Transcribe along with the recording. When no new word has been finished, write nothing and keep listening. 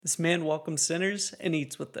This man welcomes sinners and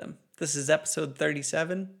eats with them. This is episode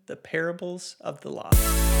 37, The Parables of the Lost.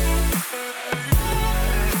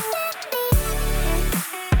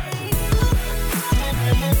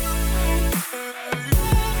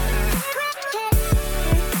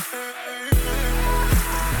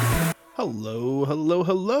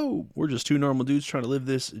 Hello. We're just two normal dudes trying to live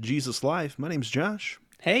this Jesus life. My name's Josh.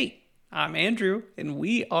 Hey, I'm Andrew, and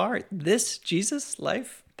we are This Jesus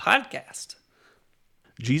Life podcast.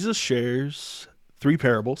 Jesus shares three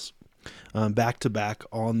parables back to back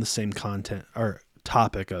on the same content or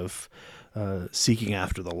topic of seeking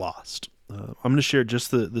after the lost. I'm going to share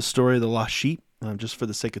just the story of the lost sheep just for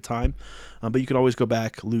the sake of time. But you can always go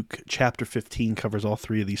back. Luke chapter 15 covers all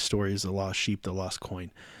three of these stories: the lost sheep, the lost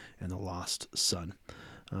coin, and the lost son.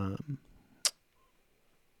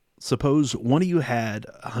 Suppose one of you had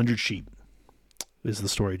 100 sheep, is the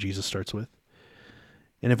story Jesus starts with.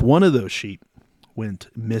 And if one of those sheep went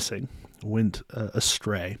missing, went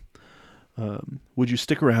astray, would you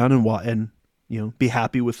stick around and be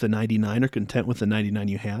happy with the 99 or content with the 99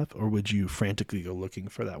 you have? Or would you frantically go looking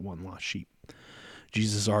for that one lost sheep?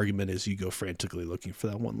 Jesus' argument is you go frantically looking for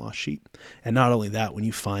that one lost sheep. And not only that, when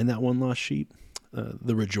you find that one lost sheep,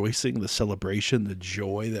 the rejoicing, the celebration, the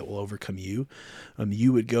joy that will overcome you,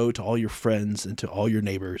 you would go to all your friends and to all your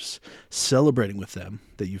neighbors, celebrating with them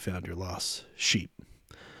that you found your lost sheep.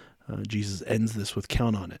 Jesus ends this with,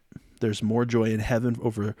 count on it. There's more joy in heaven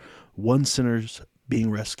over one sinner's being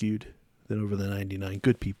rescued than over the 99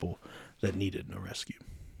 good people that needed no rescue.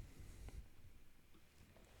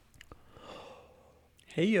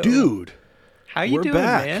 Hey, yo. Dude, how you doing,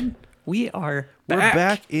 back. man? We are We're back.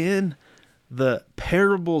 back in the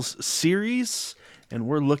Parables series, and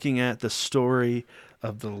we're looking at the story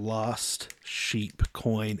of the lost sheep,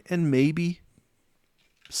 coin, and maybe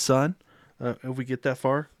son. If we get that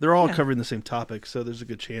far, they're all covering the same topic, so there's a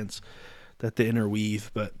good chance that they interweave.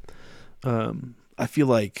 But I feel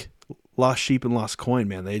like lost sheep and lost coin,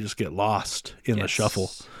 man, they just get lost in the shuffle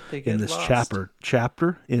in this chapter,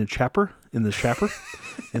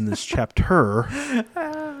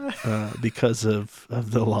 because of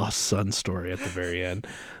the lost son story at the very end.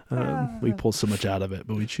 We pull so much out of it,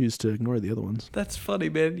 but we choose to ignore the other ones. That's funny,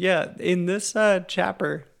 man. Yeah, in this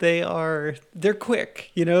chapter, they're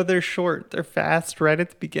quick, they're short, they're fast right at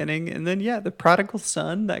the beginning. And then, the prodigal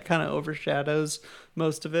son, that kind of overshadows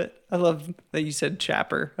most of it. I love that you said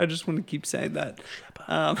chapter. I just want to keep saying that.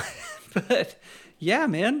 But yeah,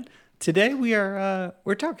 man, today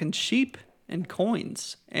we're talking sheep and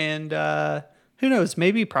coins. And who knows,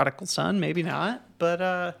 maybe prodigal son, maybe not.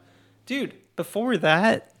 But dude, before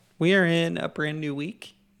that, we are in a brand new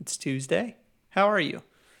week. It's Tuesday. How are you?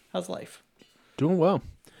 How's life? Doing well.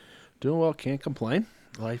 Can't complain.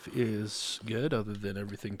 Life is good, other than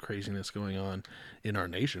everything craziness going on in our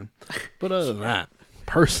nation. But other than that,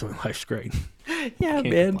 personally, life's great. Yeah,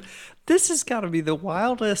 man. Complain. This has got to be the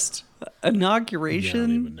wildest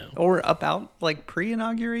inauguration or about like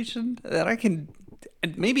pre-inauguration that I can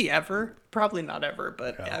maybe ever, probably not ever,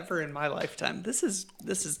 but ever in my lifetime. This is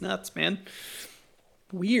nuts, man.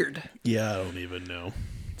 Weird. Yeah, I don't even know.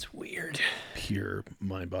 It's weird. Pure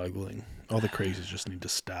mind-boggling. All the crazies just need to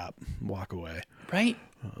stop, walk away. Right?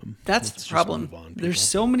 That's the problem. There's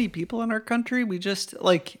so many people in our country. We just,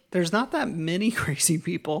 there's not that many crazy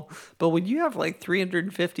people. But when you have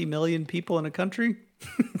 350 million people in a country,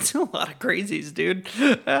 it's a lot of crazies, dude.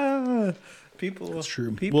 People. That's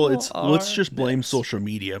true. Let's just blame social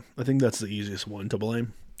media. I think that's the easiest one to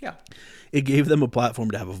blame. Yeah. It gave them a platform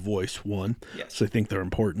to have a voice, one. Yes. So they think they're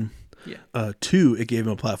important. Yeah. Two, it gave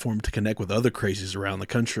them a platform to connect with other crazies around the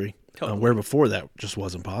country, where before that just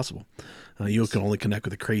wasn't possible. You can only connect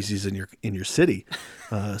with the crazies in your city,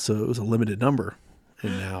 so it was a limited number,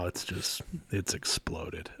 and now it's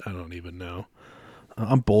exploded. I don't even know.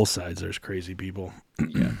 On both sides, there's crazy people.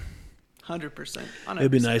 Yeah, 100%.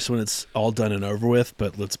 It'd be nice when it's all done and over with,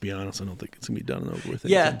 but let's be honest, I don't think it's gonna be done and over with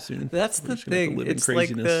anytime soon. That's the thing. It's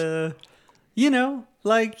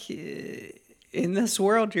in this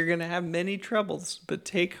world, you're going to have many troubles, but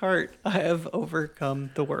take heart. I have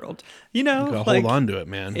overcome the world. You gotta hold on to it,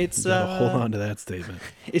 man. It's you gotta hold on to that statement.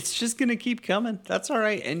 It's just going to keep coming. That's all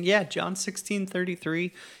right. And John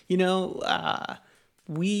 16:33,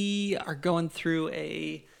 we are going through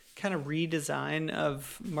a kind of redesign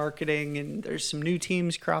of marketing, and there's some new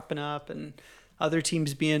teams cropping up and other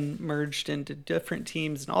teams being merged into different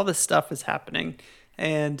teams, and all this stuff is happening.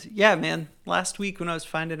 And man, last week when I was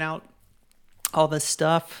finding out all this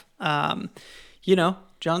stuff, John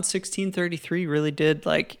 16:33 really did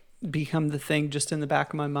become the thing just in the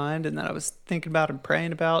back of my mind, and that I was thinking about and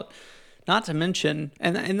praying about. Not to mention,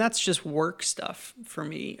 and that's just work stuff for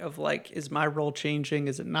me of like, is my role changing?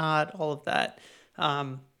 Is it not? All of that.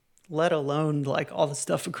 Let alone like all the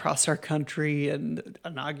stuff across our country and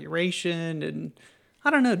inauguration and I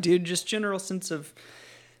don't know, dude, just general sense of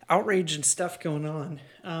outrage and stuff going on.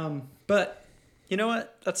 But you know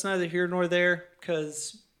what? That's neither here nor there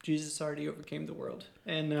because Jesus already overcame the world.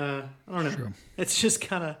 And I don't know. True. It's just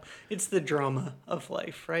kind of, it's the drama of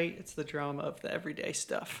life, right? It's the drama of the everyday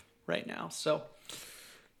stuff right now. So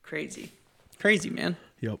crazy. Crazy, man.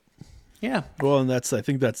 Yep. Yeah. Well, and I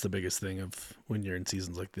think that's the biggest thing of when you're in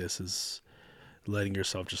seasons like this is letting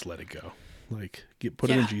yourself just let it go. Like put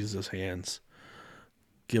it in Jesus' hands.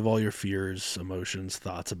 Give all your fears, emotions,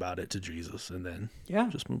 thoughts about it to Jesus, and then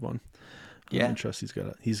just move on. And trust he's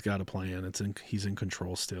got a plan. He's in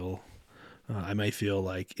control still. I may feel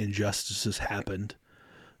like injustices happened,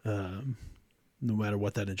 no matter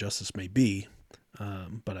what that injustice may be,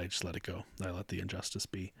 but I just let it go. I let the injustice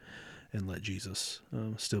be, and let Jesus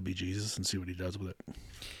still be Jesus and see what he does with it.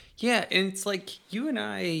 Yeah, and it's like you and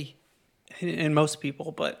I, and most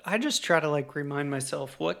people, but I just try to like remind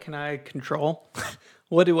myself, what can I control?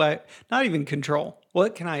 What do I not even control?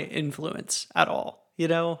 What can I influence at all? You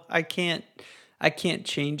know, I can't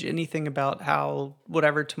change anything about how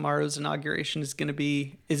whatever tomorrow's inauguration is going to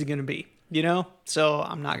be, you know? So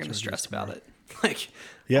I'm not going to stress about it. Like,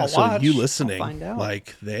 yeah, I'll so watch, you I'll listening, find out.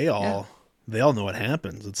 like they all know what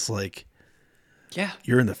happens. It's like,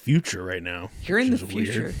 you're in the future right now. You're in the which is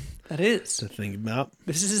future. weird That is. to think about.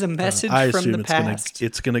 This is a message I from assume the past.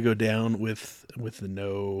 it's gonna go down with the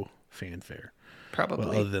no fanfare. Probably.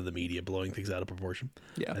 Well, other than the media blowing things out of proportion.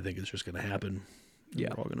 Yeah. I think it's just gonna happen. Yeah.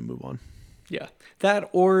 We're all gonna move on. Yeah.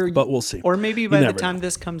 But we'll see. Or maybe by the time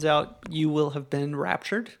this comes out, you will have been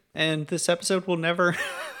raptured and this episode will never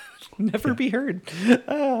be heard.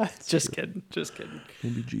 Just kidding.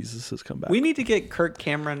 Maybe Jesus has come back. We need to get Kirk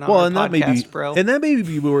Cameron on our podcast, bro. And that may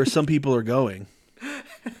be where some people are going.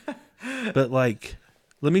 But like,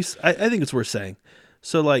 I think it's worth saying.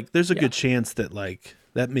 So like, there's a good chance that like,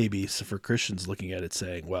 that may be for Christians looking at it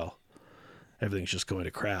saying, well, everything's just going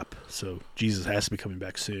to crap. So Jesus has to be coming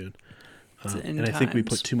back soon. And I think we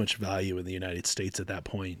put too much value in the United States at that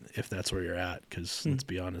point, if that's where you're at. Because let's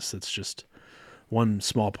be honest, it's just one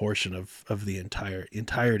small portion of the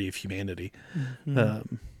entirety of humanity.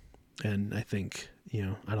 Mm-hmm. And I think,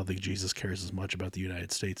 I don't think Jesus cares as much about the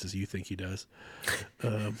United States as you think he does.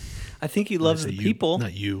 I think he loves the people.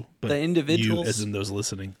 Not you, but the individuals. You, as in those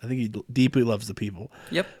listening. I think he deeply loves the people.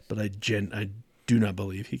 Yep. But I do not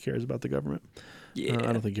believe he cares about the government. Yeah.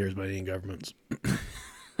 I don't think he cares about any governments.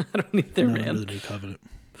 I don't either, not man. under the new covenant.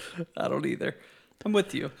 I don't either. I'm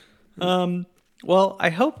with you. Well, I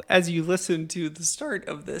hope as you listen to the start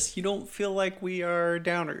of this, you don't feel like we are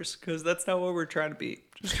downers, because that's not what we're trying to be.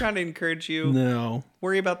 Just trying to encourage you. No.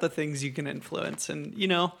 Worry about the things you can influence. And,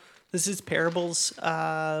 this is Parables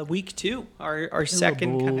week 2, our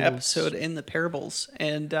second kind of episode in the Parables.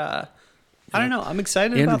 And I don't know. I'm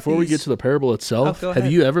excited and about before we get to the parable itself,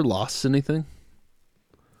 have you ever lost anything?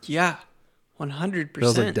 Yeah, 100%. That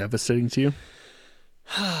was like devastating to you?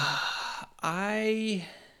 I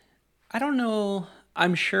don't know.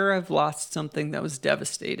 I'm sure I've lost something that was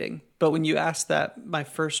devastating. But when you asked that, my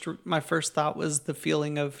first thought was the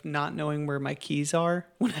feeling of not knowing where my keys are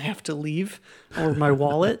when I have to leave, or my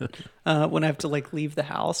wallet when I have to like leave the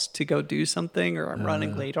house to go do something, or I'm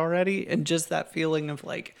running late already, and just that feeling of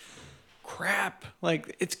like, crap,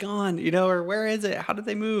 like it's gone, or where is it? How did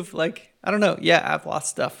they move? Like, I don't know. Yeah, I've lost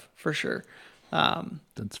stuff for sure.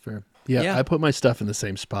 That's fair. Yeah, I put my stuff in the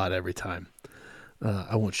same spot every time.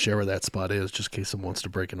 I won't share where that spot is, just in case someone wants to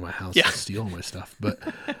break into my house and steal my stuff. But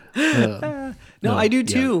no, I do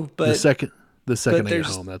too. But the second I get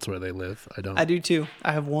home, that's where they live. I do too.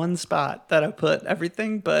 I have one spot that I put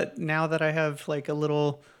everything, but now that I have like a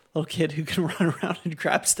little kid who can run around and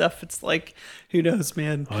grab stuff, it's like, who knows,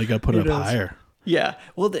 man? Oh, you got to put it up higher. Yeah,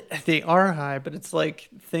 well, they are high, but it's like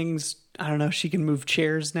things. I don't know. She can move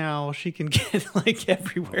chairs now. She can get like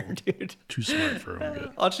everywhere, dude. Too smart for her.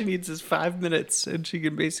 Good. All she needs is 5 minutes, and she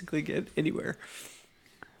can basically get anywhere.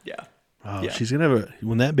 Yeah. Oh, she's gonna have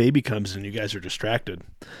when that baby comes and you guys are distracted.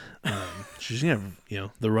 She's gonna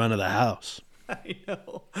have the run of the house.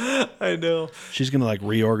 I know. She's gonna like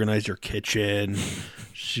reorganize your kitchen.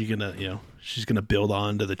 She's gonna build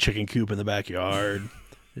onto the chicken coop in the backyard.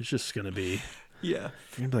 It's just gonna be. Yeah.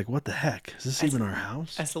 You're going to be like, what the heck? Is this even our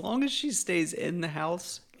house? As long as she stays in the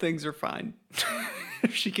house, things are fine.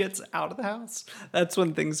 If she gets out of the house, that's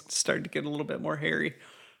when things start to get a little bit more hairy.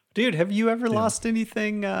 Dude, have you ever lost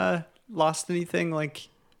anything like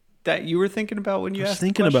that you were thinking about when you asked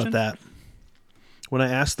the question? About that. when I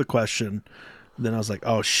asked the question, then I was like,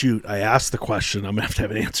 oh shoot, I asked the question. I'm gonna have to have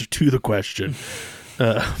an answer to the question.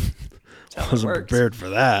 I wasn't prepared for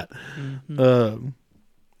that.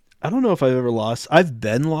 I don't know if I've ever lost. I've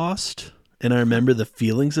been lost, and I remember the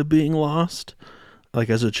feelings of being lost, like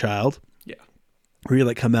as a child. Yeah. Where you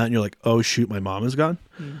like come out and you're like, oh shoot, my mom is gone.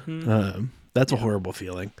 That's a Yeah. horrible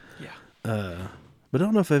feeling. Yeah. But I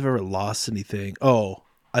don't know if I've ever lost anything. Oh,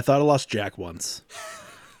 I thought I lost Jack once.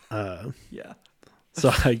 Yeah.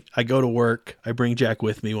 So I go to work. I bring Jack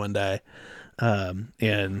with me one day.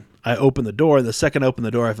 And I open the door. The second I open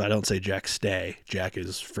the door, if I don't say Jack, stay, Jack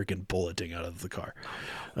is freaking bulleting out of the car.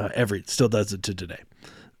 Still does it to today.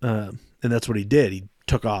 And that's what he did. He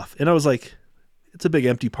took off. And I was like, it's a big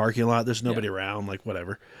empty parking lot. There's nobody around. Like,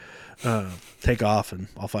 whatever. Take off and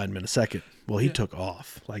I'll find him in a second. Well, he took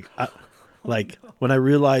off. When I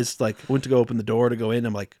realized, like, I went to go open the door to go in,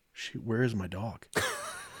 I'm like, shoot, where is my dog?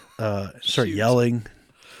 Start yelling,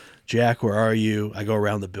 Jack, where are you? I go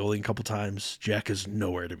around the building a couple times. Jack is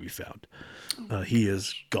nowhere to be found. He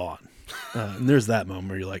is gone. And there's that moment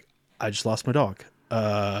where you're like, I just lost my dog.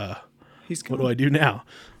 He's gone. What do I do now?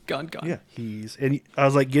 Gone. Yeah, I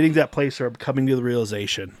was like getting to that place where I'm coming to the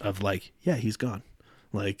realization of like, yeah, he's gone.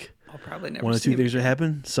 Like, I'll probably never one of see two him things again. would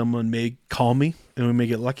happen. Someone may call me and we may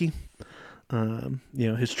get lucky.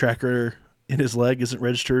 His tracker in his leg isn't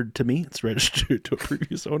registered to me. It's registered to a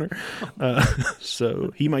previous owner.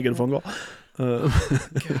 So he might get a phone call.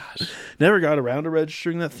 Gosh. Never got around to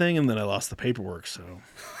registering that thing, and then I lost the paperwork. So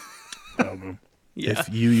I don't know. Yeah. If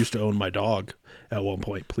you used to own my dog at one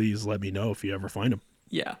point, please let me know if you ever find him.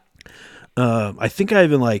 Yeah. I think I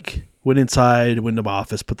even like went inside, went to my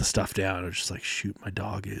office, put the stuff down. I was just like, shoot, my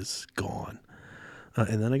dog is gone.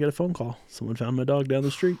 And then I got a phone call. Someone found my dog down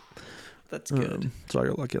the street. That's good. So I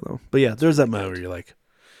got lucky though. But yeah, there's that moment where you're like,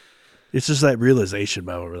 it's just that realization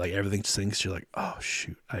moment where like everything sinks. You're like, oh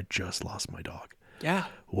shoot, I just lost my dog. Yeah.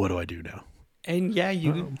 What do I do now? And yeah,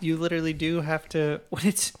 you literally do have to, when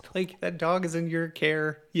it's like that dog is in your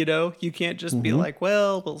care, you can't just be like,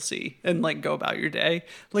 well, we'll see, and like go about your day.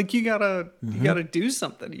 Like you gotta do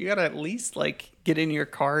something. You gotta at least like get in your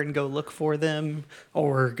car and go look for them,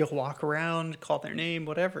 or go walk around, call their name,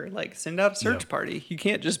 whatever. Like send out a search party. You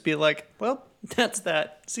can't just be like, well, that's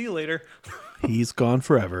that. See you later. He's gone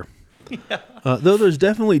forever. Though there's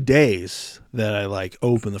definitely days that I like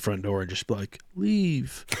open the front door and just be like,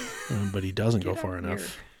 leave. But he doesn't go far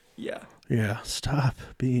enough. Yeah. Yeah, stop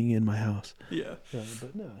being in my house. Yeah.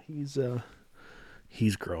 But no,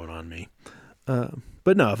 he's growing on me.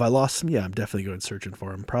 But no, if I lost him, yeah, I'm definitely going searching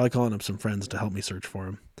for him. Probably calling up some friends to help me search for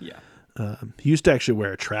him. Yeah. He used to actually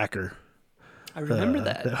wear a tracker. I remember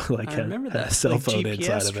that. Like I remember had a that. cell Like phone GPS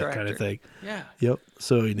inside of it tracker. kind of thing. Yeah. Yep.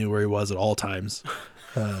 So he knew where he was at all times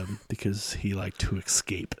because he liked to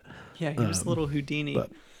escape. Yeah, he was a little Houdini. But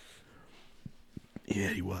yeah,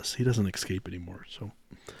 he was. He doesn't escape anymore. So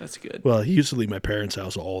That's good. well, he used to leave my parents'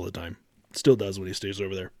 house all the time. Still does when he stays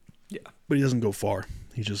over there. Yeah. But he doesn't go far.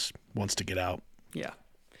 He just wants to get out. Yeah.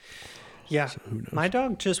 Yeah. So who knows? My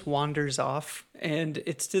dog just wanders off, and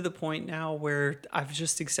it's to the point now where I've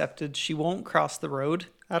just accepted she won't cross the road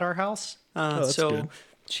at our house. that's So good.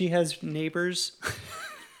 she has neighbors.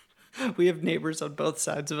 We have neighbors on both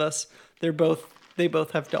sides of us. They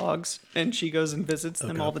both have dogs, and she goes and visits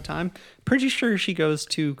them all the time. Pretty sure she goes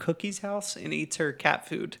to Cookie's house and eats her cat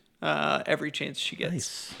food every chance she gets,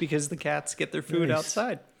 Nice. because the cats get their food Nice.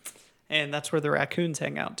 outside. And that's where the raccoons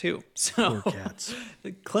hang out too. So Poor cats.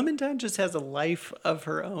 Clementine just has a life of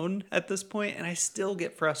her own at this point, and I still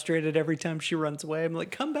get frustrated every time she runs away. I'm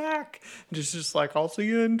like, come back. And she's just like, I'll see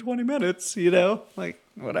you in 20 minutes, like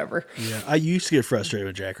whatever. Yeah, I used to get frustrated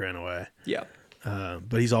when Jack ran away, Yeah.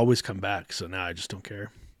 but he's always come back. So now I just don't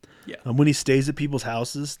care. Yeah. When he stays at people's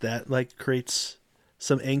houses, that like creates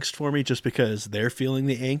some angst for me, just because they're feeling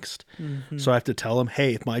the angst. So I have to tell them,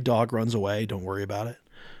 hey, if my dog runs away, don't worry about it.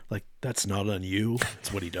 Like, that's not on you.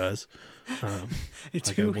 It's what he does. It's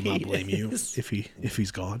Like, I who will he not blame you is. if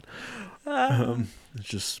he's gone.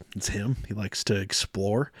 It's him. He likes to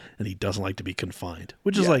explore, and he doesn't like to be confined,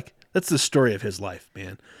 which is Yeah. like, that's the story of his life,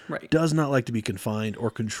 man. Right. Does not like to be confined or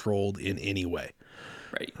controlled in any way.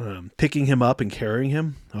 Right. Picking him up and carrying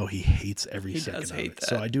him, he hates every second does of hate it.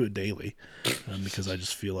 So that. I do it daily, because I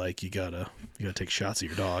just feel like you gotta take shots at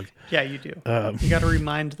your dog. Yeah, you do. You got to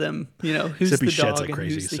remind them, who's Except the he sheds dog like and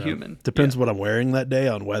crazy. who's the So human. depends what I'm wearing that day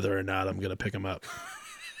on whether or not I'm gonna pick him up.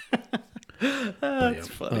 That's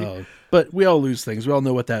funny. But we all lose things. We all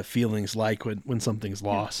know what that feeling's like when something's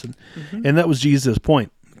lost, and that was Jesus'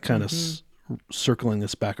 point. Kind of circling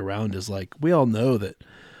this back around is like, we all know that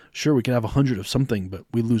sure, we can have 100 of something, but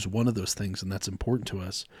we lose one of those things, and that's important to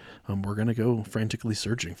us. We're going to go frantically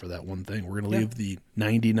searching for that one thing. We're going to leave the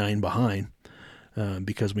 99 behind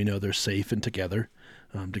because we know they're safe and together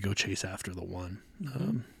to go chase after the one.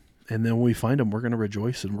 And then when we find them, we're going to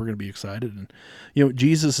rejoice and we're going to be excited. And,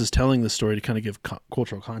 Jesus is telling this story to kind of give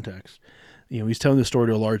cultural context. He's telling the story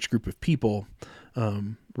to a large group of people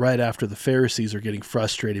right after the Pharisees are getting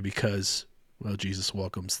frustrated because, well, Jesus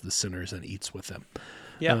welcomes the sinners and eats with them.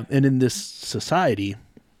 Yeah. And in this society,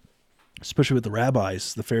 especially with the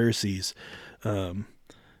rabbis, the Pharisees,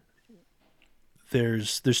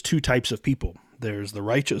 there's two types of people. There's the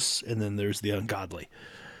righteous, and then there's the ungodly.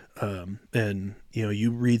 And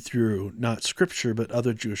you read through not scripture but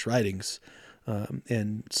other Jewish writings,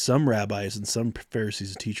 and some rabbis and some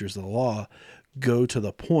Pharisees and teachers of the law go to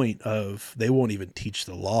the point of they won't even teach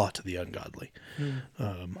the law to the ungodly.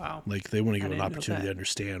 Wow. Like they won't give an opportunity to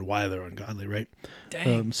understand why they're ungodly, right?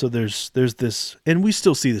 Dang. So there's this, and we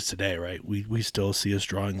still see this today, right? We still see us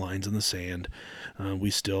drawing lines in the sand. We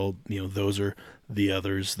still, those are the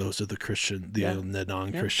others, those are the Christian, the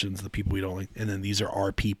non-Christians, the people we don't like, and then these are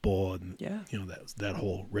our people, and that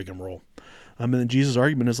whole rigmarole. And then Jesus'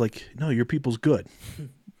 argument is like, no, your people's good.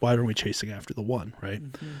 Why aren't we chasing after the one, right?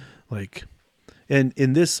 Like, and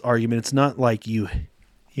in this argument, it's not like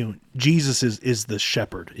Jesus is the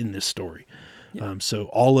shepherd in this story. Yeah. So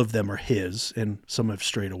all of them are his, and some have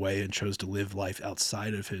strayed away and chose to live life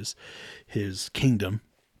outside of his kingdom.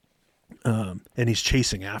 And he's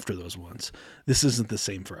chasing after those ones. This isn't the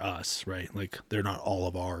same for us, right? Like they're not all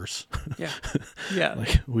of ours. Yeah. Yeah.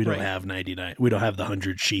 Like we don't have 99. We don't have the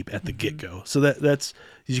 100 sheep at the get-go. So that's,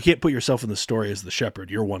 you can't put yourself in the story as the shepherd.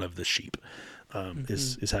 You're one of the sheep,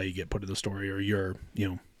 is how you get put in the story, or you're,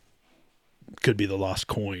 could be the lost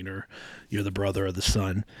coin, or you're the brother or the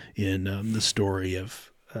son in the story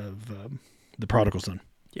of the prodigal son.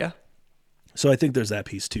 Yeah. So I think there's that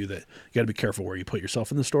piece too, that you got to be careful where you put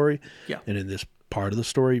yourself in the story. Yeah. And in this part of the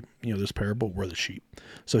story, this parable, we're the sheep.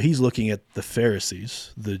 So he's looking at the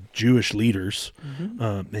Pharisees, the Jewish leaders,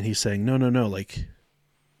 and he's saying, no, like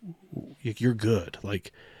you're good.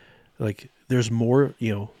 Like there's more,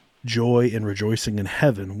 joy and rejoicing in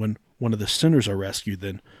heaven when one of the sinners are rescued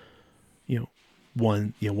than,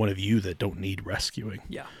 one of you that don't need rescuing.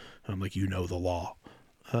 Yeah. Like, the law.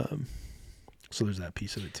 So there's that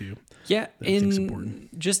piece of it too. Yeah, and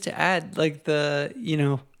just to add, like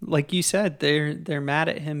like you said, they're mad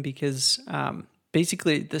at him because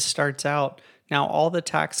basically this starts out, now all the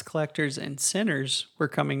tax collectors and sinners were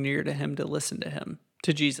coming near to him to listen to him,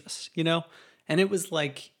 to Jesus, and it was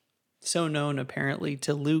like so known apparently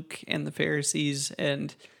to Luke and the Pharisees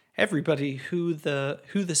and everybody who the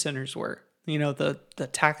sinners were, the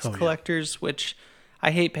tax collectors, which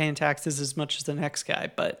I hate paying taxes as much as the next guy,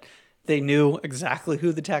 but they knew exactly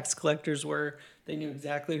who the tax collectors were. They knew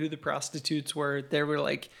exactly who the prostitutes were. They were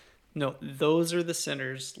like, no, those are the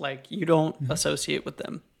sinners. Like, you don't associate with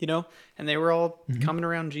them, And they were all coming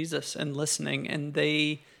around Jesus and listening, and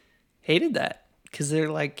they hated that because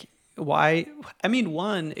they're like, why? I mean,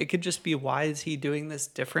 one, it could just be, why is he doing this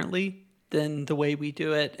differently than the way we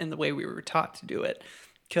do it and the way we were taught to do it?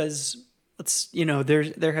 Because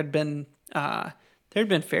there had been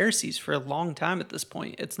Pharisees for a long time at this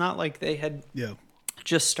point. It's not like they had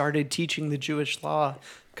just started teaching the Jewish law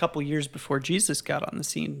a couple years before Jesus got on the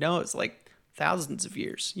scene. No, it's like thousands of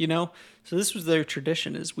years, So this was their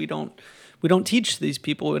tradition, is we don't teach these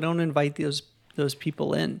people. We don't invite those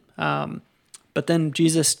people in. But then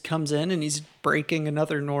Jesus comes in and he's breaking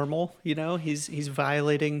another normal, he's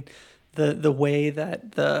violating the way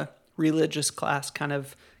that the religious class kind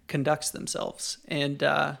of conducts themselves. And,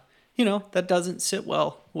 that doesn't sit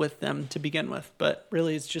well with them to begin with. But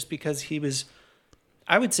really, it's just because he was,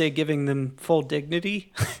 I would say, giving them full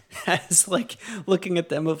dignity as like looking at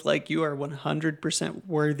them of like, you are 100%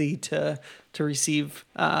 worthy to receive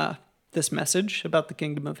this message about the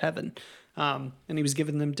kingdom of heaven. And he was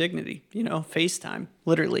giving them dignity, FaceTime,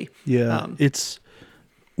 literally. Yeah. It's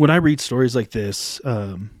when I read stories like this,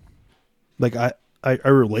 like I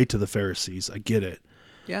relate to the Pharisees. I get it.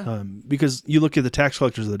 Yeah. Because you look at the tax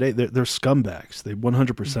collectors of the day, they're scumbags. They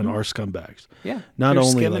 100% are scumbags. Yeah. Not they're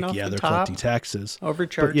only like, they're collecting taxes,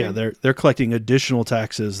 overcharging. But they're collecting additional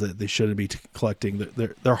taxes that they shouldn't be collecting.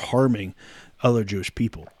 They're harming other Jewish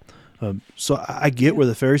people. So I get where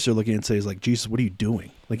the Pharisees are looking and say, like, Jesus, what are you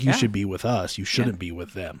doing? Like, you should be with us. You shouldn't be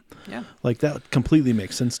with them. Yeah. Like, that completely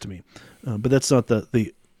makes sense to me. But that's not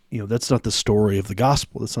that's not the story of the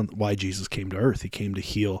gospel. That's not why Jesus came to earth. He came to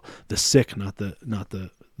heal the sick, not the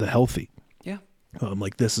healthy. Yeah.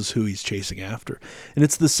 Like, this is who he's chasing after. And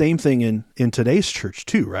it's the same thing in today's church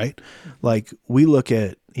too, right? Like, we look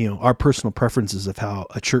at, our personal preferences of how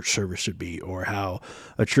a church service should be, or how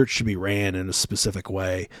a church should be ran in a specific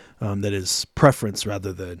way, that is preference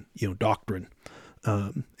rather than, doctrine.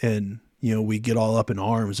 And we get all up in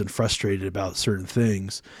arms and frustrated about certain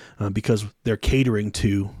things because they're catering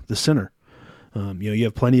to the sinner. You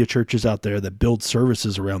have plenty of churches out there that build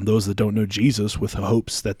services around those that don't know Jesus with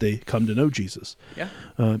hopes that they come to know Jesus. Yeah.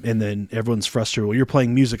 And then everyone's frustrated. Well, you're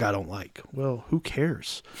playing music I don't like. Well, who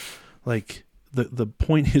cares? Like, the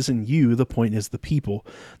point isn't you. The point is the people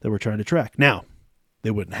that we're trying to track. Now,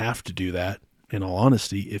 they wouldn't have to do that, in all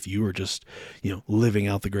honesty, if you were just, living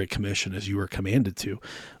out the Great Commission as you were commanded to.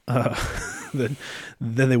 Then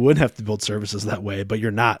they wouldn't have to build services that way, but you're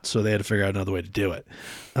not. So they had to figure out another way to do it.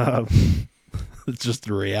 It's just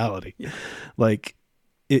the reality. Yeah. Like,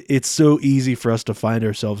 it's so easy for us to find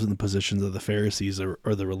ourselves in the positions of the Pharisees or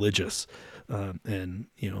the religious. And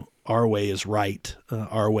our way is right.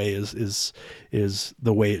 Our way is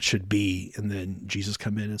the way it should be. And then Jesus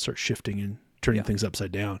come in and start shifting and turning things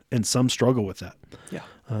upside down. And some struggle with that. Yeah.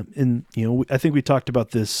 And I think we talked about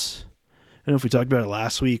this. I don't know if we talked about it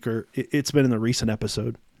last week or it's been in the recent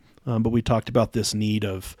episode. But we talked about this need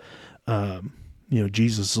of,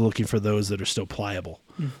 Jesus is looking for those that are still pliable,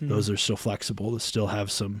 those that are still flexible, that still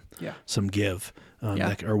have some give,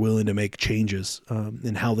 that are willing to make changes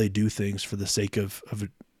in how they do things for the sake of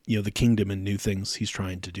the kingdom and new things he's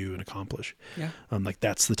trying to do and accomplish. Yeah. Like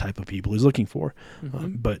that's the type of people he's looking for.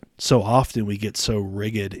 But so often we get so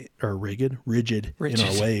rigid in our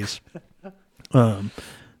ways.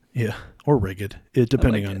 Yeah, or rigged.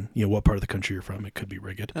 Depending on what part of the country you're from, it could be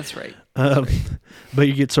rigged. That's right. But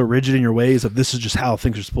you get so rigid in your ways of this is just how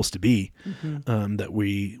things are supposed to be, that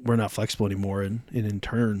we're not flexible anymore, and in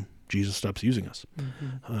turn, Jesus stops using us.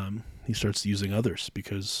 He starts using others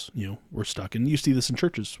because we're stuck, and you see this in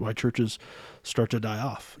churches. Why churches start to die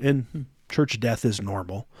off, and church death is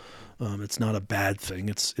normal. It's not a bad thing.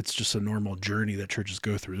 It's just a normal journey that churches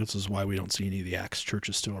go through. This is why we don't see any of the Acts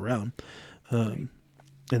churches still around. Right.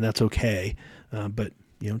 And that's okay. But,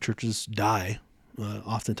 churches die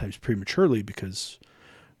oftentimes prematurely because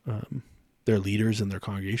their leaders and their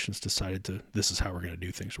congregations decided this is how we're going to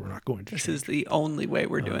do things. We're not going to This change. is the only way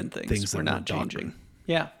we're doing things. We're not changing. Doctrine.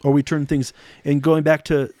 Yeah. Or we turn things, and going back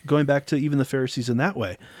to even the Pharisees in that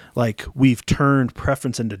way, like we've turned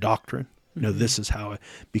preference into doctrine. This is how,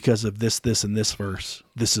 because of this, and this verse,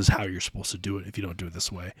 this is how you're supposed to do it. If you don't do it this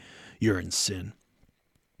way, you're in sin.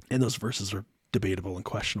 And those verses are debatable and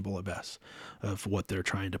questionable at best of what they're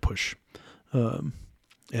trying to push.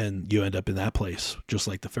 And you end up in that place, just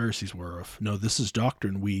like the Pharisees were, of, no, this is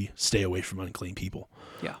doctrine. We stay away from unclean people.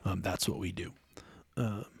 Yeah. That's what we do.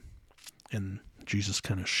 And Jesus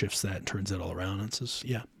kind of shifts that and turns it all around and says,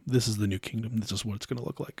 yeah, this is the new kingdom. This is what it's going to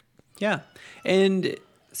look like. Yeah. And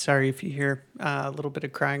sorry if you hear a little bit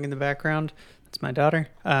of crying in the background. It's my daughter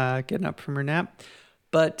getting up from her nap.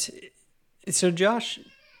 But so Josh,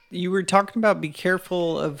 you were talking about be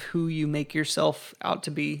careful of who you make yourself out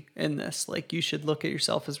to be in this. Like you should look at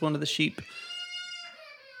yourself as one of the sheep.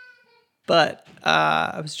 But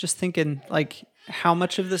I was just thinking, like, how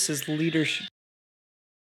much of this is leadership?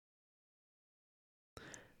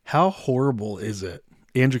 How horrible is it?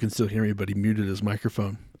 Andrew can still hear me, but he muted his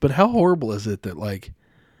microphone. But how horrible is it that, like,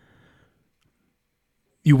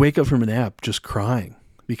 you wake up from a nap just crying?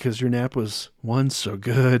 Because your nap was, one, so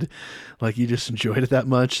good, like you just enjoyed it that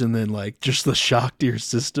much, and then like just the shock to your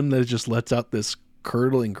system that it just lets out this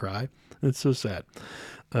curdling cry. It's so sad.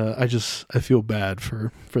 I feel bad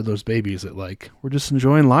for those babies that like we're just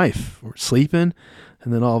enjoying life, we're sleeping,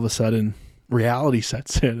 and then all of a sudden reality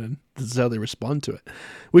sets in, and this is how they respond to it,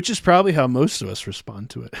 which is probably how most of us respond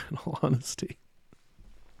to it, in all honesty.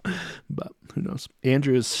 But who knows?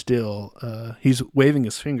 Andrew is still, he's waving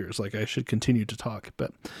his fingers like I should continue to talk.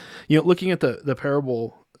 But, looking at the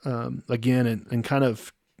parable again and kind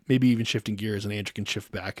of maybe even shifting gears, and Andrew can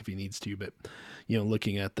shift back if he needs to. But,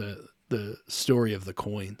 looking at the story of the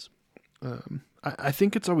coins, I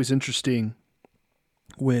think it's always interesting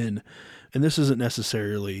when, and this isn't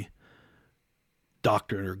necessarily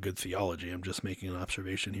doctrine or good theology, I'm just making an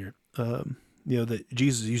observation here. That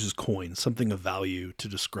Jesus uses coins, something of value, to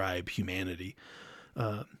describe humanity.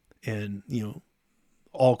 And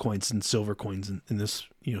all coins and silver coins in this,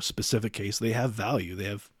 specific case, they have value. They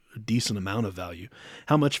have a decent amount of value.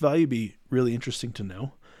 How much value be really interesting to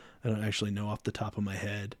know. I don't actually know off the top of my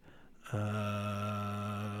head.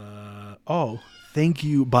 Thank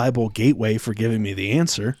you, Bible Gateway, for giving me the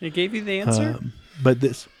answer. It gave you the answer? But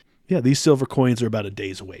these silver coins are about a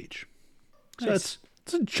day's wage. So Nice.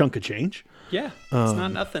 It's a chunk of change. Yeah, it's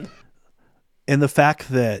not nothing. And the fact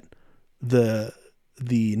that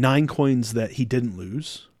the 9 coins that he didn't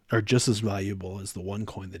lose are just as valuable as the 1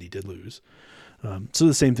 coin that he did lose. So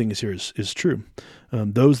the same thing is here is true.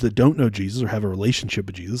 Those that don't know Jesus or have a relationship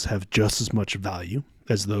with Jesus have just as much value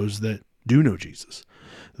as those that do know Jesus.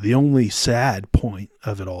 The only sad point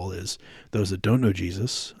of it all is those that don't know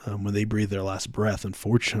Jesus, when they breathe their last breath,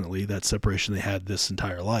 unfortunately, that separation they had this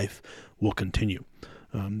entire life will continue.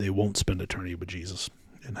 They won't spend eternity with Jesus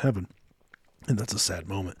in heaven. And that's a sad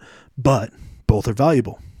moment. But both are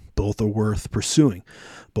valuable. Both are worth pursuing.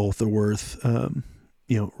 Both are worth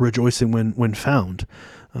rejoicing when found.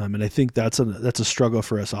 And I think that's a struggle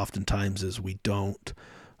for us oftentimes is we don't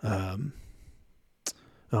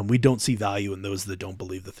see value in those that don't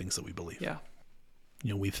believe the things that we believe. Yeah.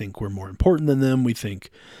 We think we're more important than them. We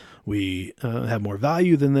think we have more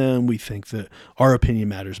value than them. We think that our opinion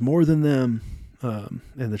matters more than them. And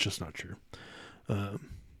that's just not true.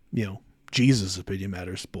 Jesus' opinion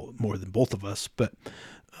matters more than both of us, but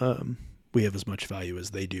we have as much value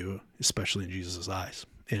as they do, especially in Jesus' eyes.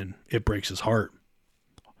 And it breaks his heart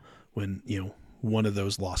when, one of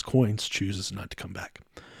those lost coins chooses not to come back,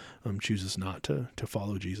 chooses not to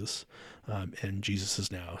follow Jesus. And Jesus is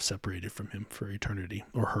now separated from him for eternity,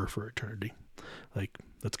 or her for eternity. Like,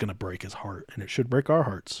 that's going to break his heart, and it should break our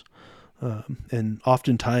hearts. And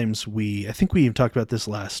oftentimes I think we even talked about this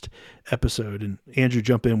last episode, and Andrew,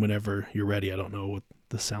 jump in whenever you're ready. I don't know what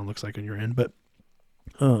the sound looks like on your end, but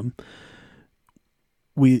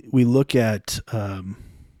we look at what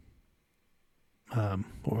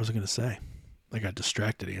was I going to say? I got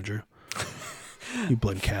distracted, Andrew. You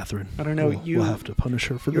blame Catherine. I don't know. We'll have to punish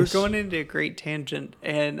her for this. You're going into a great tangent,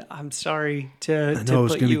 and I'm sorry to. I know it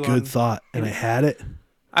was going to be a good thought, and I had it.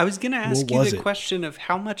 I was going to ask you the question of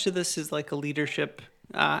how much of this is like a leadership.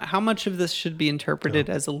 How much of this should be interpreted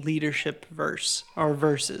as a leadership verse or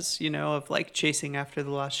verses? Of like chasing after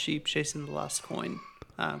the lost sheep, chasing the lost coin.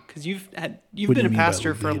 Because you've been a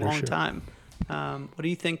pastor for a long time. What do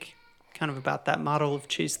you think, kind of about that model of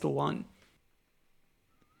chase the one?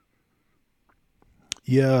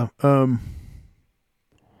 Yeah.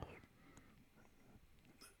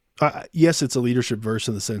 Yes, it's a leadership verse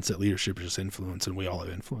in the sense that leadership is just influence, and we all have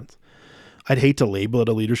influence. I'd hate to label it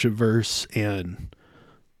a leadership verse, and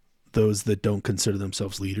those that don't consider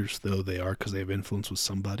themselves leaders, though they are because they have influence with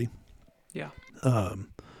somebody,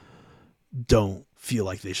 don't feel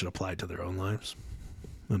like they should apply it to their own lives.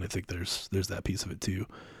 And I think there's that piece of it too.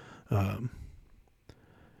 Man,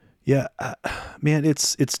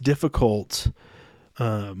 it's difficult.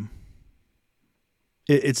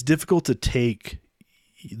 It's difficult to take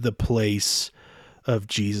the place of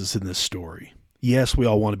Jesus in this story. Yes, we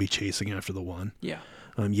all want to be chasing after the one. Yeah.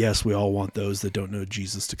 Yes, we all want those that don't know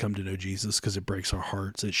Jesus to come to know Jesus because it breaks our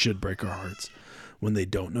hearts. It should break our hearts when they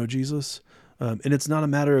don't know Jesus. And it's not a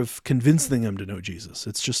matter of convincing them to know Jesus.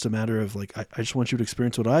 It's just a matter of like, I just want you to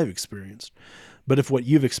experience what I've experienced. But if what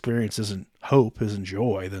you've experienced isn't hope, isn't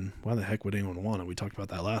joy, then why the heck would anyone want it? We talked about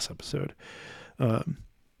that last episode.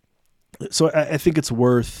 So I think it's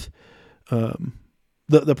worth,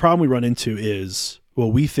 the problem we run into is,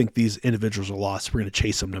 well, we think these individuals are lost. We're going to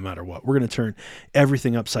chase them no matter what. We're going to turn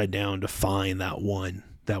everything upside down to find that one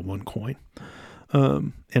coin.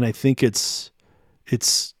 And I think it's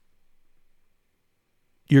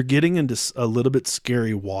you're getting into a little bit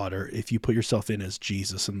scary water if you put yourself in as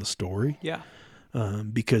Jesus in the story. Yeah.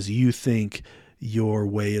 Because you think your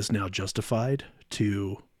way is now justified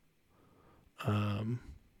to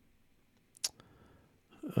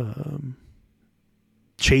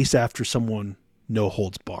chase after someone no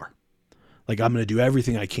holds bar. Like, I'm going to do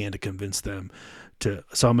everything I can to convince them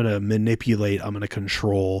so I'm going to manipulate, I'm going to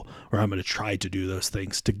control, or I'm going to try to do those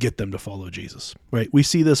things to get them to follow Jesus, right? We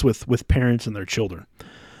see this with parents and their children,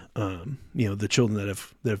 the children that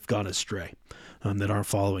have gone astray, that aren't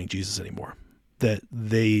following Jesus anymore, that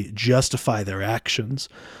they justify their actions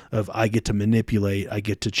of, I get to manipulate, I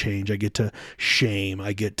get to change, I get to shame,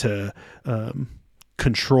 I get to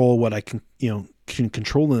control what I can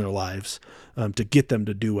control in their lives to get them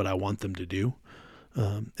to do what I want them to do.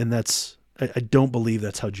 And I don't believe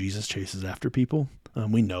that's how Jesus chases after people.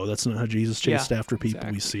 We know that's not how Jesus chased after people.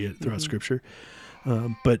 Exactly. We see it throughout Scripture.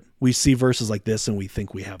 But we see verses like this and we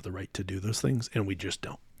think we have the right to do those things, and we just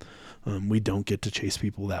don't. We don't get to chase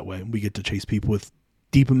people that way. We get to chase people with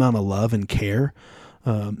deep amount of love and care.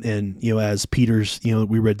 And, as Peter's,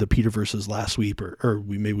 we read the Peter verses last week, or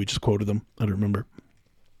we just quoted them. I don't remember.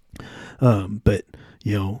 But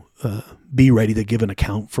be ready to give an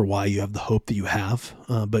account for why you have the hope that you have,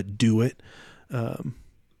 but do it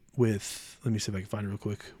with, let me see if I can find it real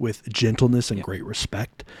quick, with gentleness and great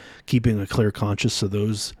respect, keeping a clear conscience so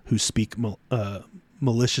those who speak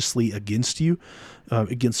maliciously against you,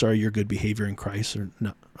 against your good behavior in Christ,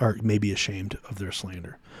 or may be ashamed of their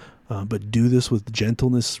slander. But do this with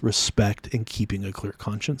gentleness, respect, and keeping a clear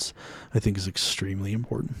conscience, I think is extremely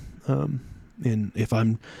important. And if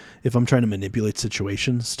I'm trying to manipulate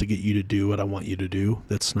situations to get you to do what I want you to do,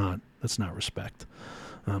 that's not respect.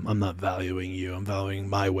 I'm not valuing you. I'm valuing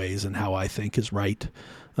my ways and how I think is right,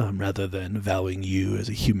 rather than valuing you as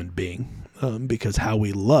a human being. Because how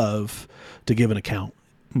we love to give an account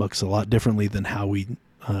looks a lot differently than how we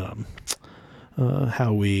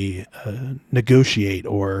negotiate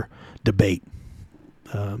or debate,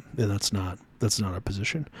 and that's not our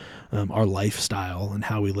position. Our lifestyle and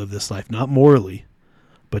how we live this life, not morally,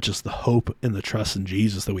 but just the hope and the trust in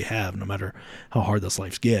Jesus that we have, no matter how hard this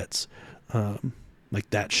life gets. Like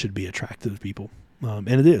that should be attractive to people, and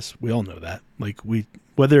it is. We all know that. Like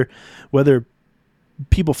whether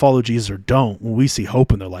people follow Jesus or don't, when we see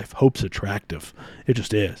hope in their life, hope's attractive. It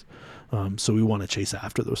just is. So we want to chase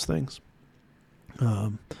after those things.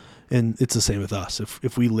 And it's the same with us.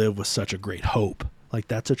 If we live with such a great hope, like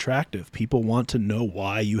that's attractive. People want to know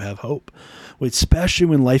why you have hope, especially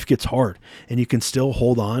when life gets hard and you can still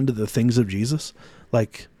hold on to the things of Jesus.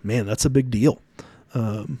 Like, man, that's a big deal.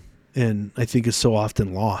 And I think it's so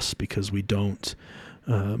often lost because we don't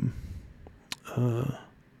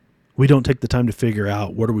take the time to figure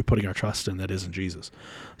out what are we putting our trust in that isn't Jesus.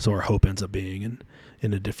 So our hope ends up being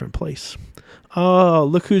in a different place. Oh,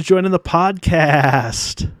 look who's joining the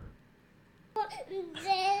podcast.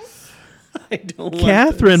 I don't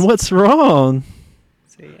Catherine, want what's wrong?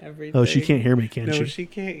 Say everything. Oh, she can't hear me, can she? No, she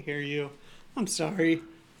can't hear you. I'm sorry,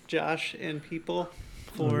 Josh and people,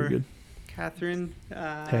 for Catherine.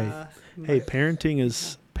 Hey, parenting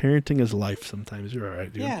is life sometimes. You're all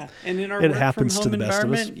right, dude. Yeah, and in our it work happens from to home the best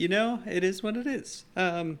of us. environment, it is what it is.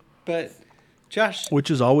 But Josh,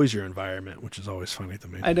 which is always your environment, which is always funny to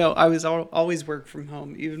me. I know. I was always work from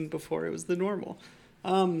home, even before it was the normal.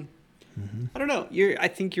 I don't know. I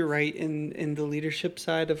think you're right in the leadership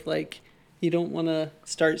side of like, you don't want to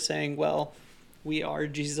start saying, well, we are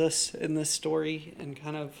Jesus in this story, and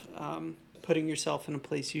kind of putting yourself in a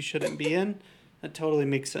place you shouldn't be in. That totally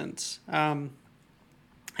makes sense. And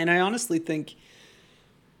I honestly think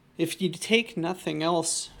if you take nothing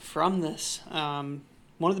else from this, one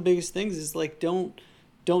of the biggest things is like, don't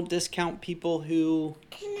discount people who...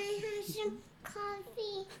 Can I have some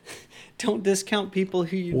coffee? Don't discount people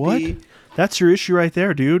who you'd What? be... That's your issue right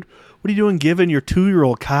there, dude. What are you doing giving your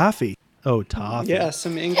 2-year-old coffee? Oh, toffee. Yeah,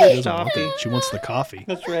 some English toffee. She wants the coffee.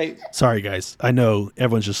 That's right. Sorry, guys. I know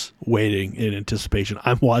everyone's just waiting in anticipation.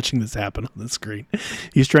 I'm watching this happen on the screen.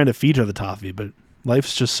 He's trying to feed her the toffee, but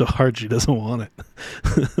life's just so hard she doesn't want it.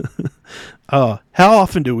 How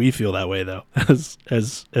often do we feel that way, though,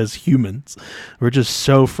 as humans? We're just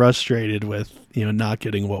so frustrated with not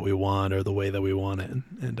getting what we want or the way that we want it, and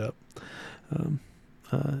end up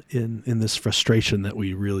in this frustration that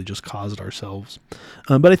we really just caused ourselves.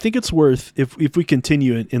 But I think it's worth, if we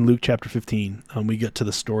continue in Luke chapter 15, we get to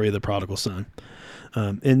the story of the prodigal son.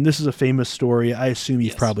 And this is a famous story. I assume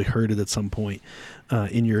you've probably heard it at some point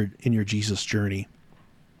in your Jesus journey.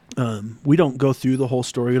 We don't go through the whole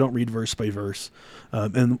story. We don't read verse by verse.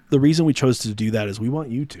 And the reason we chose to do that is we want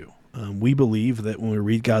you to. We believe that when we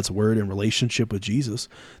read God's word in relationship with Jesus,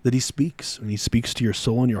 that he speaks, and he speaks to your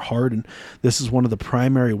soul and your heart. And this is one of the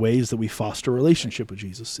primary ways that we foster a relationship with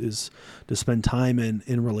Jesus, is to spend time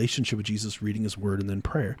in relationship with Jesus, reading his word and then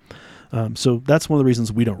prayer. So that's one of the reasons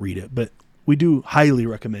we don't read it, but we do highly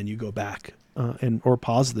recommend you go back or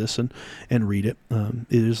pause this and read it. It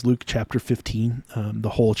is Luke chapter 15. The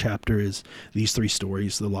whole chapter is these three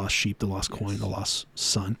stories: the lost sheep, the lost coin, the lost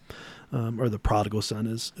son. Or the prodigal son,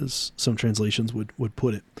 as some translations would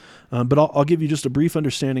put it. But I'll give you just a brief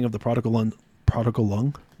understanding of the prodigal lung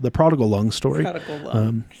story. Prodigal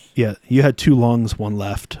lung. Yeah, you had 2 lungs, 1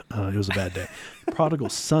 left. It was a bad day. Prodigal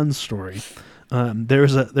son story.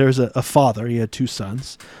 There's a father. He had 2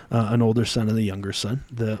 sons, an older son and a younger son.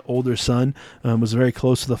 The older son was very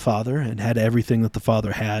close to the father and had everything that the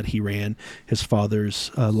father had. He ran his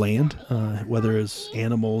father's land, whether it was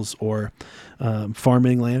animals or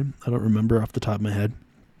farming land. I don't remember off the top of my head.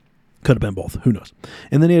 Could have been both. Who knows?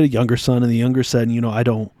 And then he had a younger son, and the younger said,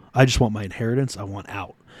 I just want my inheritance. I want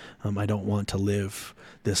out. I don't want to live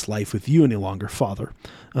this life with you any longer, Father.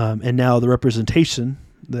 And now the representation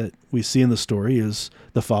that we see in the story is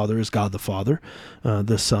the father is God the Father.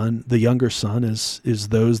 The younger son is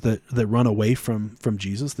those that run away from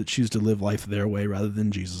Jesus, that choose to live life their way rather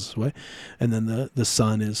than Jesus' way. And then the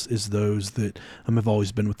son is those that have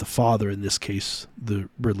always been with the father, in this case, the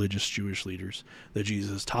religious Jewish leaders that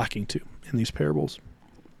Jesus is talking to in these parables.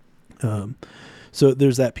 So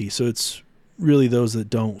there's that piece. So it's really those that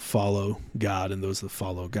don't follow God and those that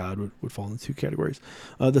follow God would fall into two categories.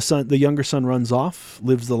 The younger son runs off,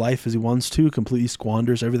 lives the life as he wants to, completely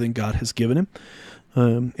squanders everything God has given him,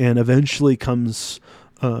 and eventually comes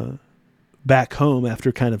back home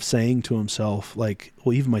after kind of saying to himself, like,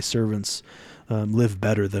 well, even my servants live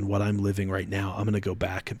better than what I'm living right now. I'm going to go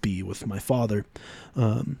back and be with my father.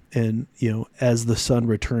 And, as the son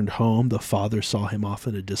returned home, the father saw him off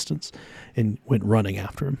in a distance and went running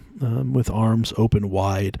after him with arms open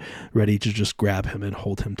wide, ready to just grab him and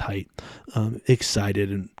hold him tight, excited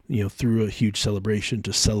and, through a huge celebration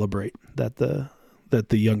to celebrate that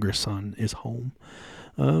the younger son is home.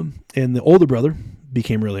 And the older brother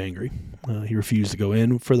became really angry. He refused to go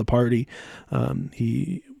in for the party.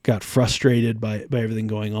 He got frustrated by everything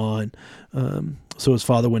going on. So his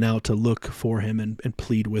father went out to look for him and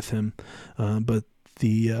plead with him. But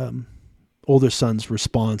the older son's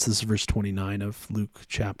response, this is verse 29 of Luke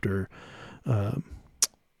chapter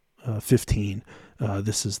 15.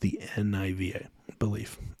 This is the NIV, I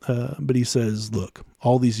believe. But he says, look,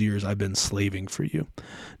 all these years I've been slaving for you,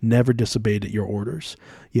 never disobeyed your orders,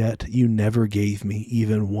 yet you never gave me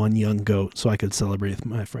even one young goat so I could celebrate with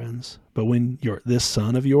my friends. But when this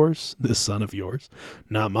son of yours,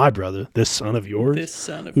 not my brother, this son of yours,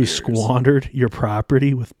 who squandered your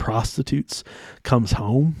property with prostitutes, comes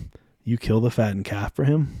home, you kill the fattened calf for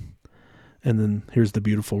him. And then here's the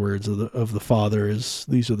beautiful words of the Father.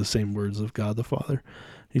 These are the same words of God the Father.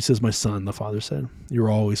 He says, my son, the father said, you're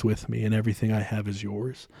always with me and everything I have is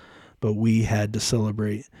yours. But we had to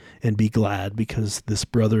celebrate and be glad because this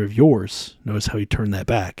brother of yours, notice how he turned that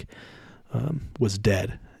back, was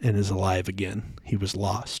dead and is alive again. He was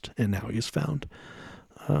lost and now he is found.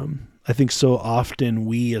 I think so often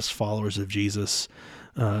we as followers of Jesus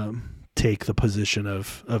take the position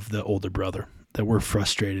of the older brother, that we're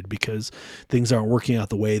frustrated because things aren't working out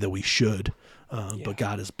the way that we should. But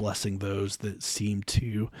God is blessing those that seem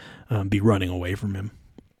to be running away from him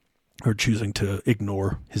or choosing to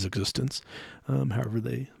ignore his existence. However,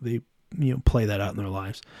 they play that out in their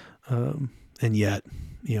lives. And yet,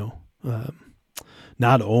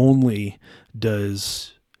 not only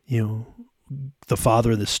does, the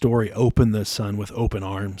father of the story open the son with open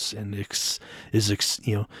arms and is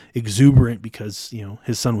exuberant because,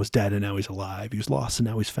 his son was dead and now he's alive. He was lost and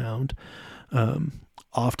now he's found.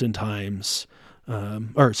 Oftentimes,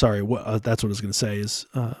 that's what I was going to say is,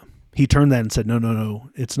 he turned that and said, no,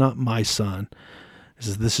 it's not my son. He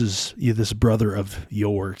says, this is this brother of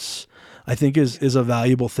yours, I think is a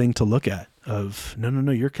valuable thing to look at of,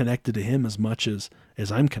 no, you're connected to him as much as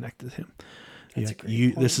I'm connected to him.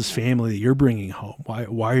 This is family that you're bringing home.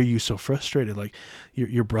 Why are you so frustrated? Like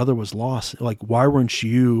your brother was lost. Like, why weren't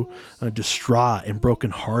you distraught and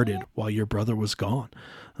brokenhearted while your brother was gone?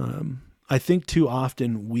 I think too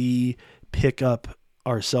often we pick up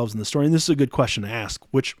ourselves in the story, and this is a good question to ask.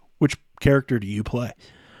 Which character do you play?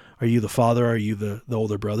 Are you the father? Are you the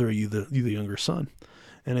older brother? Are you the younger son?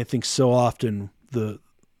 And I think so often the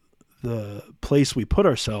place we put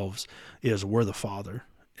ourselves is we're the father,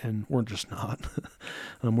 and we're just not.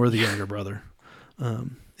 We're the younger brother,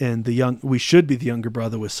 and we should be the younger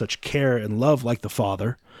brother with such care and love, like the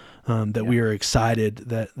father. That we are excited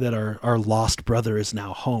that our lost brother is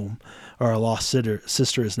now home, or our lost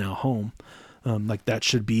sister is now home. Like that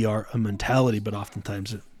should be our mentality, but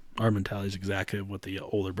oftentimes our mentality is exactly what the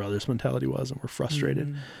older brother's mentality was, and we're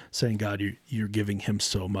frustrated, saying, God, you're giving him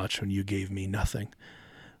so much when you gave me nothing.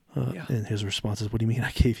 And his response is, what do you mean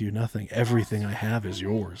I gave you nothing? Everything I have is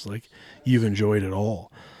yours. Like, you've enjoyed it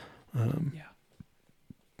all. I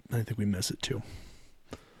think we miss it too.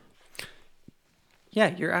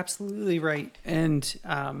 Yeah, you're absolutely right. And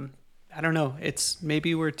I don't know, it's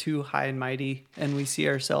maybe we're too high and mighty and we see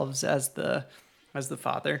ourselves as the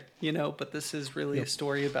father, but this is really a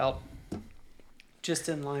story about just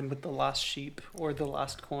in line with the lost sheep or the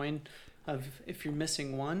lost coin of, if you're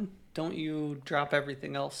missing one, don't you drop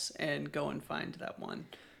everything else and go and find that one.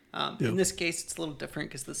 In this case, it's a little different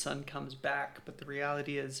because the son comes back, but the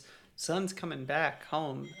reality is son's coming back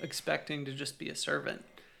home expecting to just be a servant.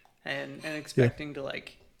 And expecting to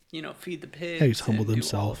feed the pigs, he's humbled and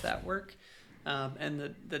himself. do all of that work.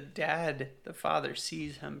 And the dad, the father,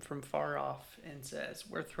 sees him from far off and says,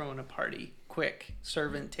 we're throwing a party. Quick,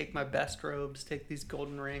 servant, take my best robes, take these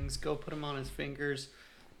golden rings, go put them on his fingers,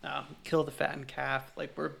 kill the fattened calf.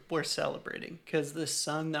 Like, we're celebrating because this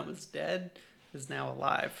son that was dead is now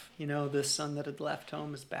alive. This son that had left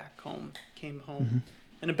home is back home, came home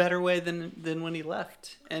in a better way than when he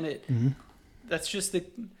left. And that's just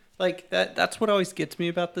that's what always gets me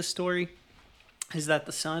about this story, is that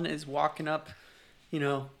the son is walking up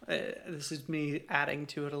This is me adding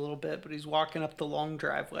to it a little bit, but he's walking up the long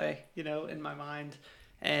driveway, in my mind,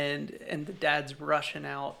 and the dad's rushing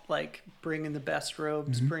out, like bringing the best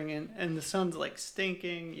robes, and the son's like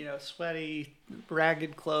stinking, sweaty,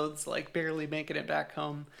 ragged clothes, like barely making it back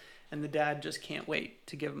home, and the dad just can't wait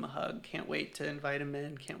to give him a hug, can't wait to invite him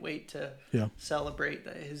in, can't wait to celebrate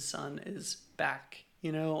that his son is back,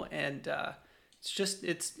 and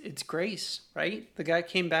it's grace, right? The guy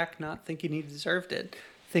came back not thinking he deserved it,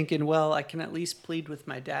 thinking, well, I can at least plead with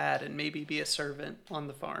my dad and maybe be a servant on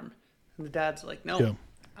the farm. And the dad's like, no,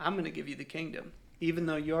 I'm going to give you the kingdom, even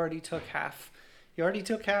though you already took half. You already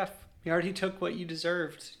took what you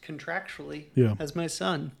deserved contractually as my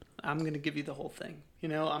son. I'm going to give you the whole thing.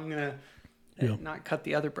 I'm going to not cut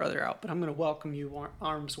the other brother out, but I'm going to welcome you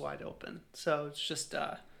arms wide open. So it's just,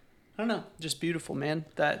 I don't know, just beautiful, man.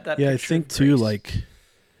 That I think too, like,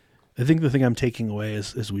 I think the thing I'm taking away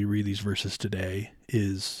as we read these verses today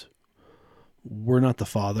is we're not the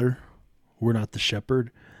father, we're not the shepherd,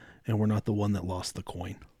 and we're not the one that lost the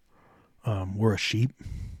coin. We're a sheep,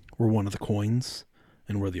 we're one of the coins,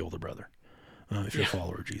 and we're the older brother, if you're a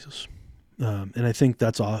follower of Jesus. And I think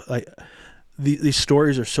that's all. These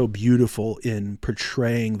stories are so beautiful in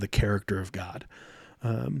portraying the character of God.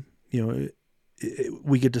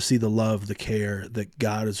 We get to see the love, the care that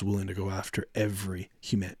God is willing to go after every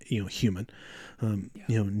human.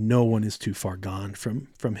 No one is too far gone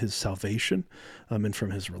from his salvation, and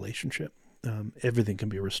from his relationship. Everything can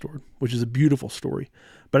be restored, which is a beautiful story.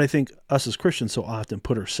 But I think us as Christians so often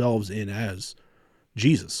put ourselves in as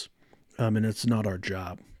Jesus, and it's not our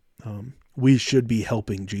job. We should be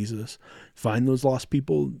helping Jesus find those lost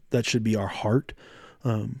people. That should be our heart.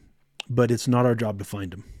 But it's not our job to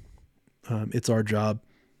find them. It's our job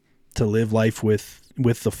to live life with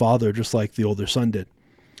the Father, just like the older son did.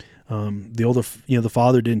 The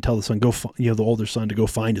father didn't tell the son, the older son to go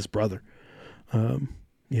find his brother.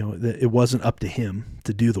 It wasn't up to him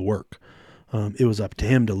to do the work. It was up to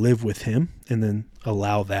him to live with him and then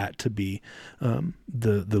allow that to be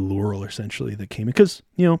the lure essentially that came in. Because,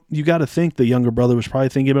 you got to think the younger brother was probably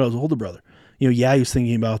thinking about his older brother. He was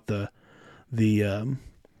thinking about the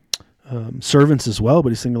servants as well, but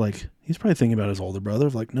he's probably thinking about his older brother.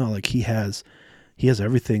 Like, no, like he has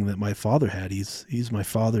everything that my father had. He's my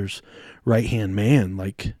father's right-hand man.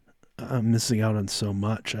 Like, I'm missing out on so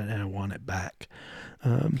much and I want it back.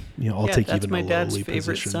 I'll take even a lowly position. That's my dad's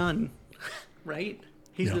favorite son, right?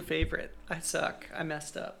 He's the favorite. I suck. I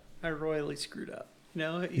messed up. I royally screwed up.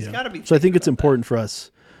 He's got to be. So I think it's important for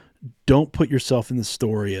us. Don't put yourself in the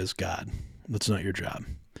story as God. That's not your job.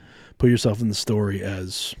 Put yourself in the story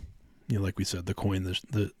as, like we said, the coin,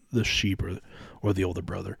 the sheep, or the older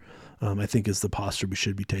brother. I think is the posture we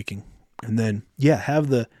should be taking. And then, have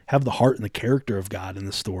the heart and the character of God in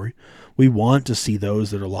the story. We want to see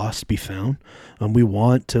those that are lost be found. We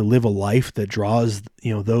want to live a life that draws,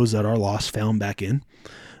 those that are lost found back in,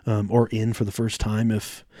 or in for the first time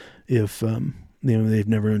if they've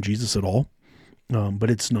never known Jesus at all.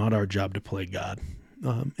 But it's not our job to play God.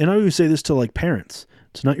 And I always say this to like parents.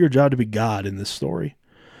 It's not your job to be God in this story.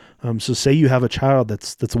 So say you have a child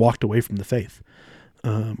that's walked away from the faith.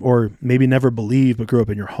 Or maybe never believed but grew up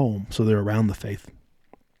in your home, so they're around the faith.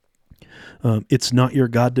 It's not your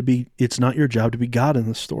job to be God in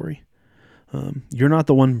this story. You're not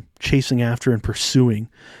the one chasing after and pursuing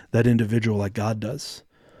that individual like God does.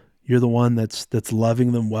 You're the one that's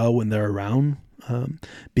loving them well when they're around,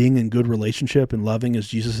 being in good relationship and loving as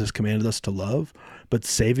Jesus has commanded us to love. But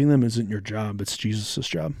saving them isn't your job; it's Jesus'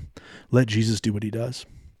 job. Let Jesus do what he does.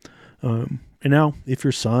 And now, if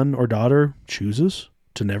your son or daughter chooses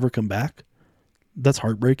to never come back, that's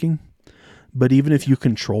heartbreaking. But even if you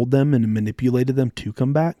controlled them and manipulated them to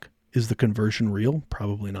come back, is the conversion real?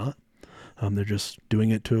 Probably not. They're just doing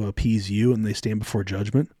it to appease you and they stand before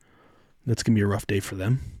judgment. That's going to be a rough day for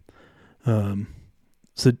them.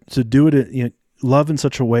 So do it, love in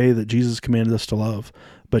such a way that Jesus commanded us to love,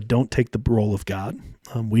 but don't take the role of God.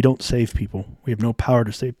 We don't save people. We have no power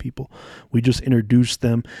to save people. We just introduce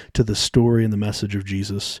them to the story and the message of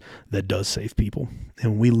Jesus that does save people.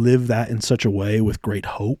 And we live that in such a way with great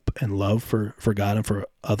hope and love for God and for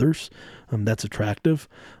others. That's attractive.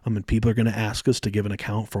 And people are going to ask us to give an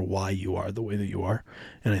account for why you are the way that you are.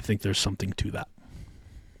 And I think there's something to that.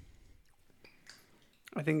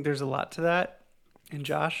 I think there's a lot to that. And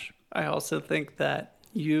Josh, I also think that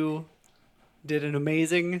you did an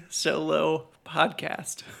amazing solo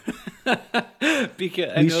podcast.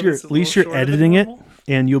 Because at least you're editing it,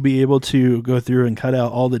 and you'll be able to go through and cut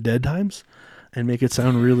out all the dead times and make it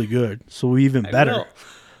sound really good. So even better.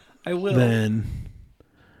 I will. Than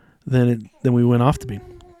we went off to be.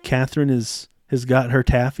 Catherine has has got her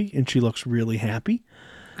taffy, and she looks really happy.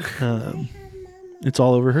 It's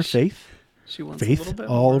all over her She wants a little faith bit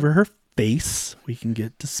all more. over her face. We can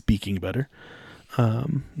get to speaking better.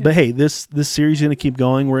 But hey, this series is going to keep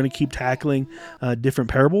going. We're going to keep tackling different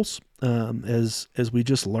parables as we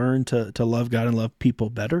just learn to love God and love people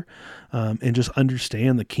better, and just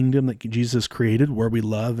understand the kingdom that Jesus created, where we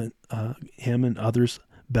love Him and others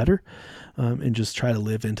better, and just try to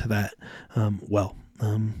live into that well.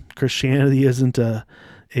 Christianity isn't a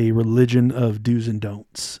religion of do's and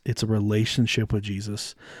don'ts. It's a relationship with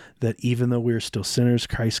Jesus, that even though we're still sinners,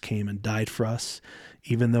 Christ came and died for us.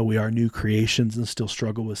 Even though we are new creations and still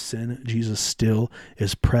struggle with sin, Jesus still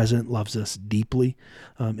is present, loves us deeply,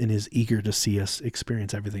 and is eager to see us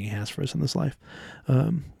experience everything He has for us in this life.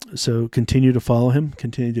 So continue to follow Him,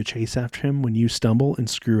 continue to chase after Him when you stumble and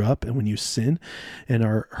screw up, and when you sin and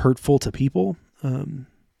are hurtful to people.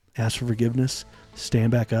 Ask for forgiveness,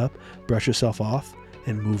 stand back up, brush yourself off,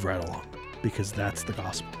 and move right along, because that's the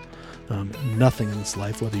gospel. Nothing in this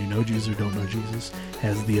life, whether you know Jesus or don't know Jesus,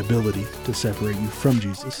 has the ability to separate you from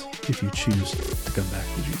Jesus if you choose to come back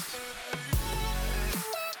to Jesus.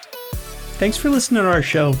 Thanks for listening to our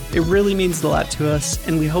show. It really means a lot to us,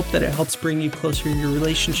 and we hope that it helps bring you closer in your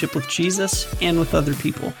relationship with Jesus and with other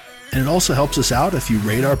people. And it also helps us out if you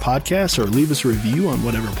rate our podcast or leave us a review on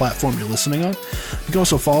whatever platform you're listening on. You can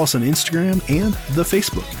also follow us on Instagram and the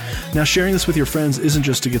Facebook. Now, sharing this with your friends isn't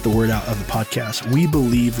just to get the word out of the podcast. We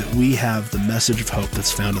believe that we have the message of hope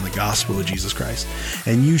that's found in the gospel of Jesus Christ.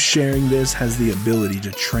 And you sharing this has the ability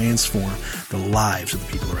to transform the lives of the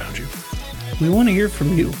people around you. We want to hear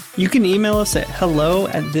from you. You can email us at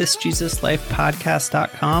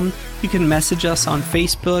hello@thisjesuslifepodcast.com. You can message us on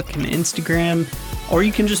Facebook and Instagram, or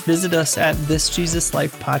you can just visit us at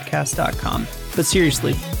thisjesuslifepodcast.com. But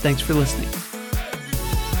seriously, thanks for listening.